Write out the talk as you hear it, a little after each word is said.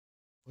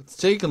What's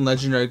taking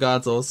Legendary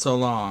Godzilla so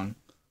long?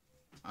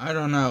 I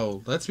don't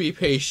know. Let's be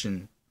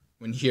patient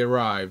when he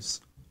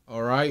arrives.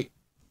 Alright?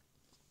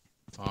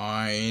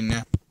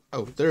 Fine.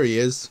 Oh, there he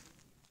is.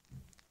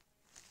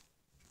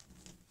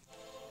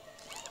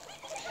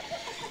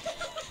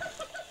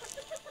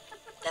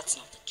 That's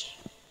not the king.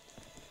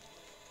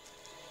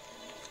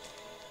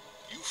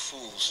 You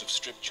fools have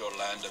stripped your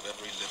land of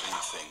every living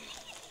thing.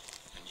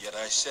 And yet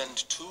I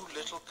send 2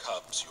 little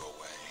cubs your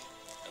way,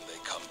 and they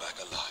come back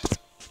alive.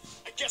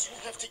 I guess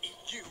we'll have to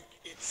eat you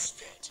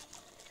instead.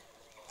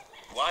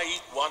 Why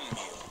eat one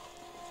meal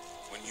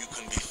when you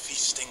can be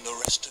feasting the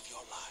rest of your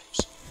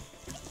lives?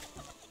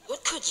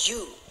 What could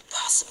you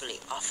possibly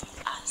offer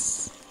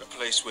us? A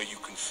place where you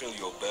can fill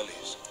your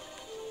bellies.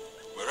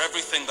 Where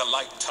everything the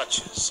light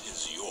touches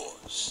is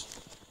yours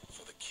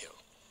for the kill.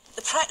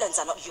 The Pride Lands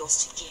are not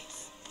yours to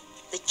give.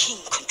 The king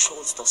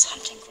controls those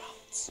hunting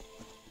grounds.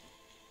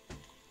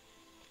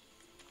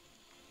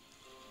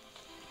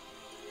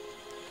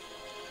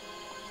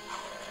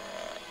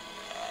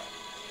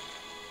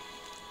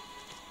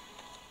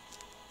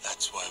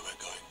 That's why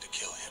we're going to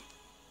kill him.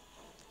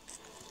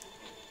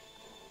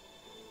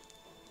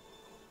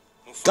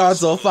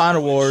 Godzilla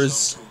Final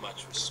Wars. Too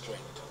much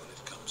restraint when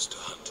it comes to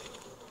hunting.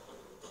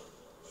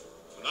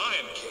 When I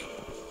am king,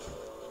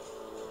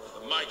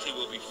 the mighty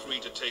will be free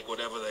to take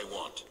whatever they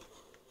want,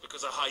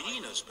 because a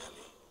hyena's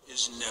belly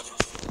is never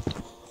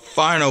full.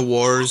 Final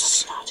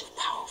Wars. Far too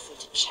powerful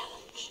to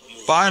challenge.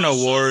 Final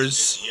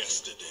Wars.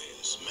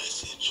 Yesterday's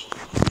message.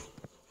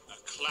 A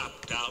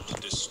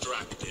clapped-out,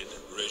 distracted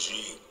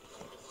regime,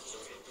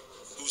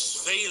 whose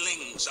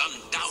failings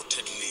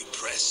undoubtedly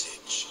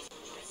presage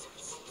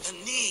the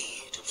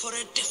need for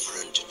a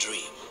different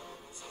dream.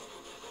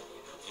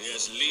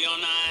 Yes,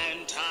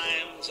 Leonine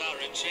times are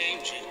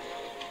a-changing,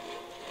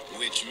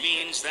 which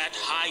means that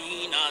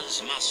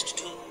hyenas must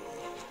too.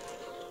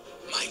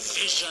 My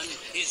vision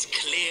is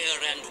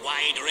clear and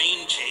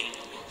wide-ranging,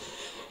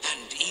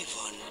 and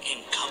even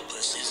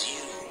encompasses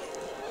you.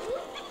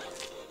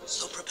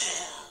 So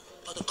prepare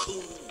for the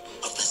coup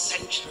of the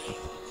century.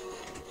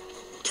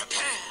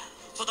 Prepare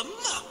for the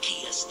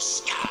murkiest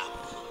scam.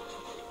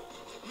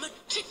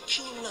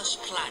 Meticulous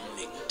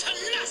planning,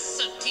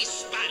 tenacity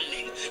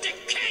spanning,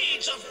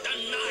 decades of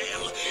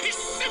denial is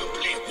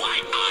simply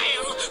why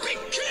I'll be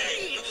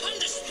king.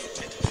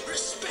 Undisputed,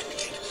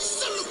 respected,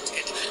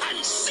 saluted,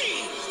 and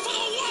seen for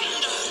the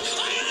wonder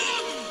I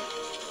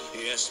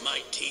am. Yes,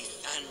 my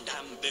teeth and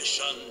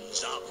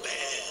ambitions are bare.